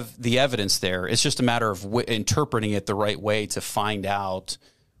the evidence there. It's just a matter of interpreting it the right way to find out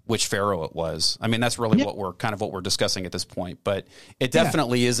which pharaoh it was. I mean, that's really what we're discussing at this point. But it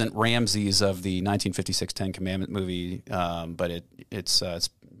definitely isn't Ramses of the 1956 Ten Commandment movie. But it's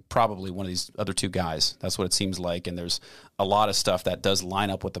probably one of these other two guys. That's what it seems like. And there's a lot of stuff that does line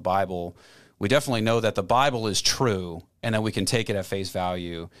up with the Bible. We definitely know that the Bible is true, and that we can take it at face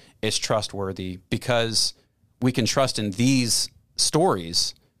value. It's trustworthy because we can trust in these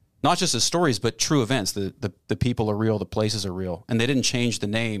stories, not just as stories, but true events. The people are real, the places are real, and they didn't change the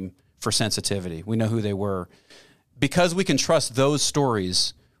name for sensitivity. We know who they were. Because we can trust those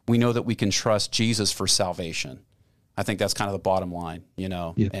stories, we know that we can trust Jesus for salvation. I think that's kind of the bottom line,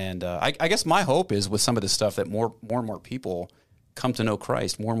 And I guess my hope is with some of this stuff that more and more people come to know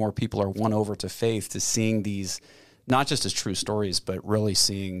Christ. More and more people are won over to faith, to seeing these not just as true stories, but really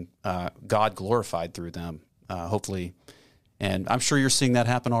seeing God glorified through them, hopefully. And I'm sure you're seeing that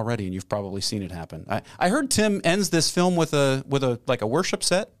happen already, and you've probably seen it happen. I heard Tim ends this film with a worship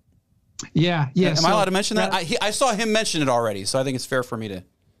set. Yeah. Am I allowed to mention that? I saw him mention it already, so I think it's fair for me to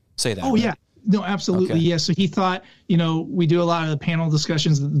say that. Oh, right? Yeah. No, absolutely. Okay. Yeah. So he thought, we do a lot of panel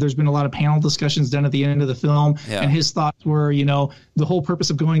discussions. There's been a lot of panel discussions done at the end of the film. Yeah. And his thoughts were, the whole purpose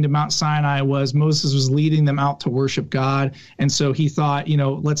of going to Mount Sinai was Moses was leading them out to worship God. And so he thought,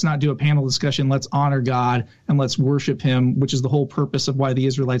 let's not do a panel discussion. Let's honor God and let's worship him, which is the whole purpose of why the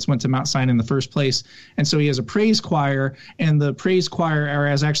Israelites went to Mount Sinai in the first place. And so he has a praise choir, and the praise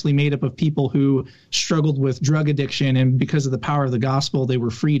choir is actually made up of people who struggled with drug addiction. And because of the power of the gospel, they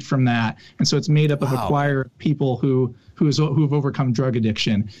were freed from that. And so it's made up of a choir of people who've overcome drug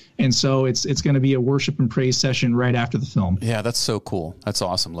addiction. And so it's going to be a worship and praise session right after the film. Yeah, that's so cool. That's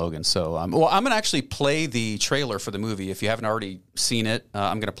awesome, Logan. So, I'm going to actually play the trailer for the movie. If you haven't already seen it,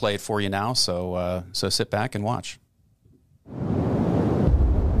 I'm going to play it for you now. So sit back and watch.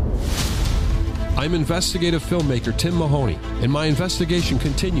 I'm investigative filmmaker Tim Mahoney, and my investigation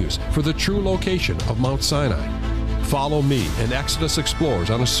continues for the true location of Mount Sinai. Follow me and Exodus Explorers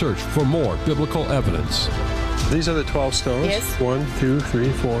on a search for more biblical evidence. These are the 12 stones? Yes. 1, 2, 3,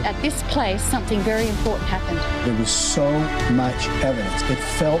 4. At this place, something very important happened. There was so much evidence. It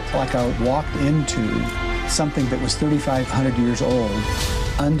felt like I walked into something that was 3,500 years old,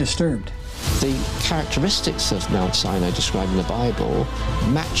 undisturbed. The characteristics of Mount Sinai described in the Bible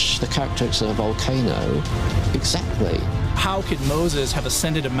match the characteristics of a volcano exactly. How could Moses have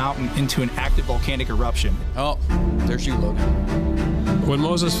ascended a mountain into an active volcanic eruption? Oh, there's you, Logan. When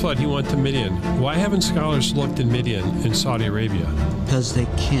Moses fled, he went to Midian. Why haven't scholars looked in Midian in Saudi Arabia? Because they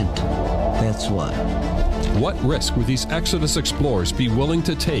can't. That's why. What risk would these Exodus explorers be willing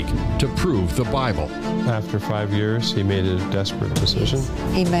to take to prove the Bible? After 5 years, he made a desperate decision.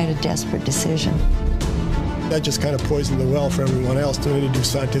 He made a desperate decision. That just kind of poisoned the well for everyone else doing to do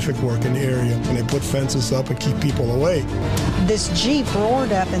scientific work in the area. And they put fences up and keep people away. This Jeep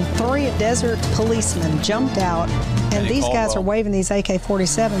roared up and 3 desert policemen jumped out. And these guys are waving these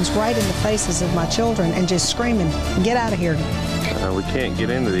AK-47s right in the faces of my children and just screaming, "Get out of here." We can't get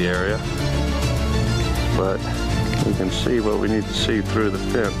into the area, but we can see what we need to see through the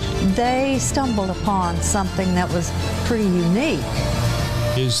fence. They stumbled upon something that was pretty unique.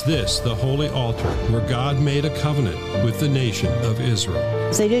 Is this the holy altar where God made a covenant with the nation of Israel?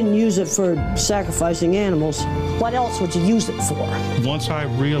 If they didn't use it for sacrificing animals, what else would you use it for? Once I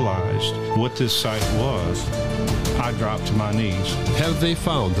realized what this site was, I dropped to my knees. Have they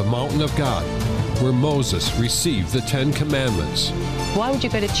found the mountain of God where Moses received the 10 Commandments? Why would you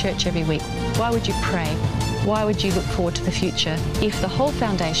go to church every week? Why would you pray? Why would you look forward to the future if the whole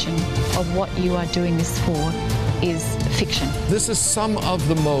foundation of what you are doing this for is fiction? This is some of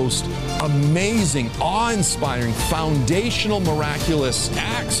the most amazing, awe-inspiring, foundational, miraculous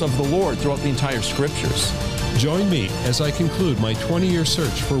acts of the Lord throughout the entire Scriptures. Join me as I conclude my 20-year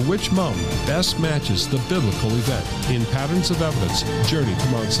search for which mountain best matches the biblical event in Patterns of Evidence, Journey to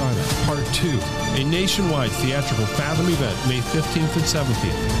Mount Sinai, Part 2, a nationwide theatrical Fathom event, May 15th and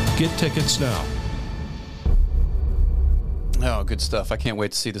 17th. Get tickets now. Oh, good stuff. I can't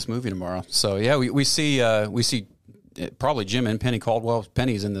wait to see this movie tomorrow. So, yeah, we see probably Jim and Penny Caldwell.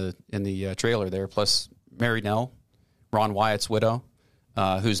 Penny's in the trailer there, plus Mary Nell, Ron Wyatt's widow,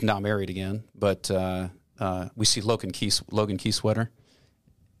 who's now married again. But we see Logan Kiesewetter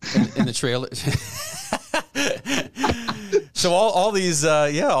in the trailer. So all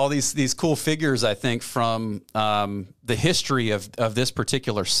these cool figures, I think, from the history of this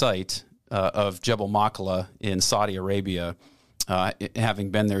particular site of Jebel Makalla in Saudi Arabia, having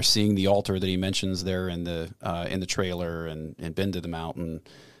been there, seeing the altar that he mentions there in the trailer, and been to the mountain.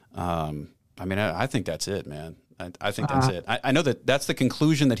 I think that's it, man. I think that's it. I know that's the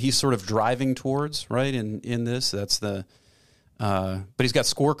conclusion that he's sort of driving towards, right? In this, that's the. But he's got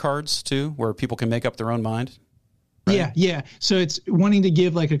scorecards too, where people can make up their own mind. Right? Yeah. So it's wanting to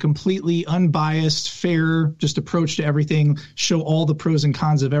give like a completely unbiased, fair, just approach to everything, show all the pros and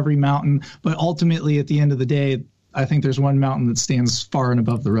cons of every mountain. But ultimately, at the end of the day, I think there's one mountain that stands far and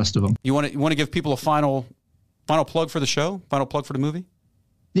above the rest of them. You want to give people a final plug for the show, final plug for the movie?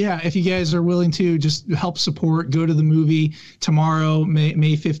 Yeah, if you guys are willing to just help support, go to the movie tomorrow, May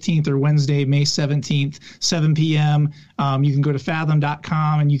 15th, or Wednesday, May 17th, 7 p.m. You can go to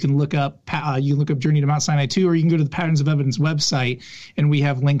fathom.com and you can look up Journey to Mount Sinai 2, or you can go to the Patterns of Evidence website, and we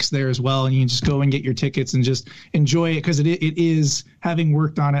have links there as well. And you can just go and get your tickets and just enjoy it, because it is, having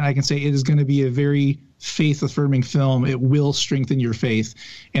worked on it, I can say it is going to be a very faith-affirming film. It will strengthen your faith,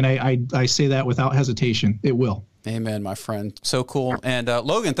 and I say that without hesitation. It will. Amen, my friend. So cool. And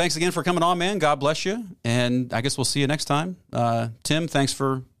Logan, thanks again for coming on, man. God bless you. And I guess we'll see you next time. Tim, thanks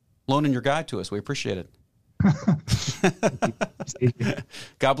for loaning your guide to us. We appreciate it.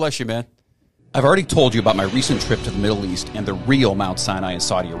 God bless you, man. I've already told you about my recent trip to the Middle East and the real Mount Sinai in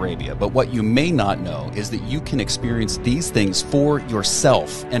Saudi Arabia, but what you may not know is that you can experience these things for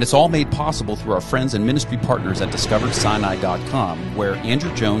yourself, and it's all made possible through our friends and ministry partners at DiscoveredSinai.com, where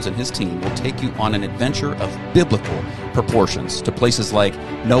Andrew Jones and his team will take you on an adventure of biblical proportions to places like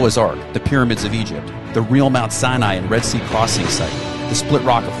Noah's Ark, the pyramids of Egypt, the real Mount Sinai and Red Sea crossing site, the split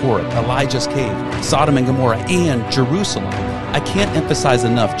rock of Horeb, Elijah's cave, Sodom and Gomorrah, and Jerusalem. I can't emphasize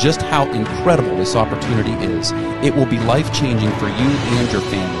enough just how incredible this opportunity is. It will be life-changing for you and your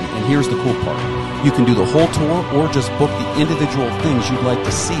family. And here's the cool part. You can do the whole tour or just book the individual things you'd like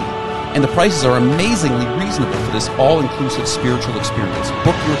to see. And the prices are amazingly reasonable for this all-inclusive spiritual experience.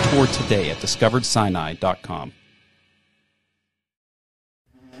 Book your tour today at DiscoveredSinai.com.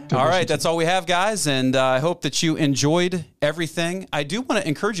 All right, that's all we have, guys, and I hope that you enjoyed everything. I do want to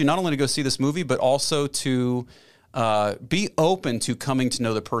encourage you not only to go see this movie, but also to be open to coming to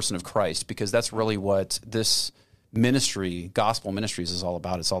know the person of Christ, because that's really what this ministry, Gospel Ministries, is all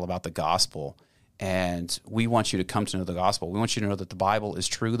about. It's all about the gospel, and we want you to come to know the gospel. We want you to know that the Bible is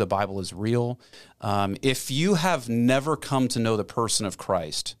true, the Bible is real. If you have never come to know the person of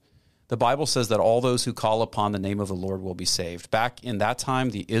Christ, the Bible says that all those who call upon the name of the Lord will be saved. Back in that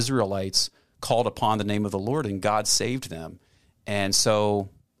time, the Israelites called upon the name of the Lord, and God saved them. And so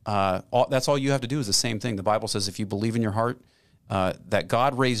that's all you have to do is the same thing. The Bible says if you believe in your heart that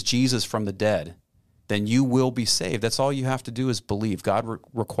God raised Jesus from the dead, then you will be saved. That's all you have to do is believe. God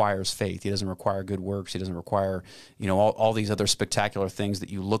requires faith. He doesn't require good works. He doesn't require, all these other spectacular things, that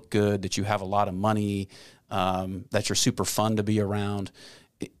you look good, that you have a lot of money, that you're super fun to be around.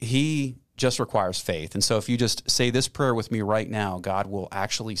 He just requires faith. And so if you just say this prayer with me right now, God will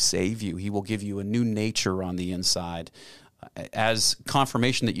actually save you. He will give you a new nature on the inside. As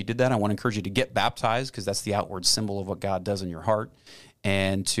confirmation that you did that, I want to encourage you to get baptized, because that's the outward symbol of what God does in your heart,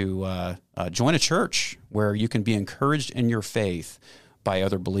 and to join a church where you can be encouraged in your faith by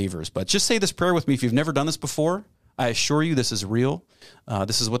other believers. But just say this prayer with me if you've never done this before. I assure you this is real.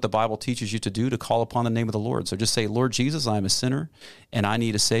 This is what the Bible teaches you to do, to call upon the name of the Lord. So just say, Lord Jesus, I am a sinner and I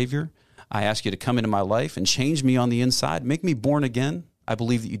need a Savior. I ask you to come into my life and change me on the inside. Make me born again. I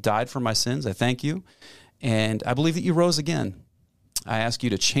believe that you died for my sins. I thank you. And I believe that you rose again. I ask you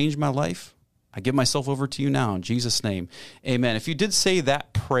to change my life. I give myself over to you now in Jesus' name. Amen. If you did say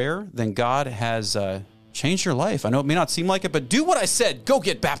that prayer, then God has changed your life. I know it may not seem like it, but do what I said. Go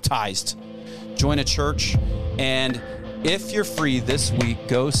get baptized. Join a church. And if you're free this week,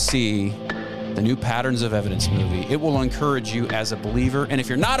 go see the new Patterns of Evidence movie. It will encourage you as a believer. And if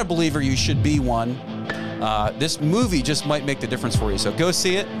you're not a believer, you should be one. This movie just might make the difference for you. So go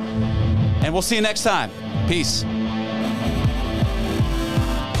see it. And we'll see you next time. Peace.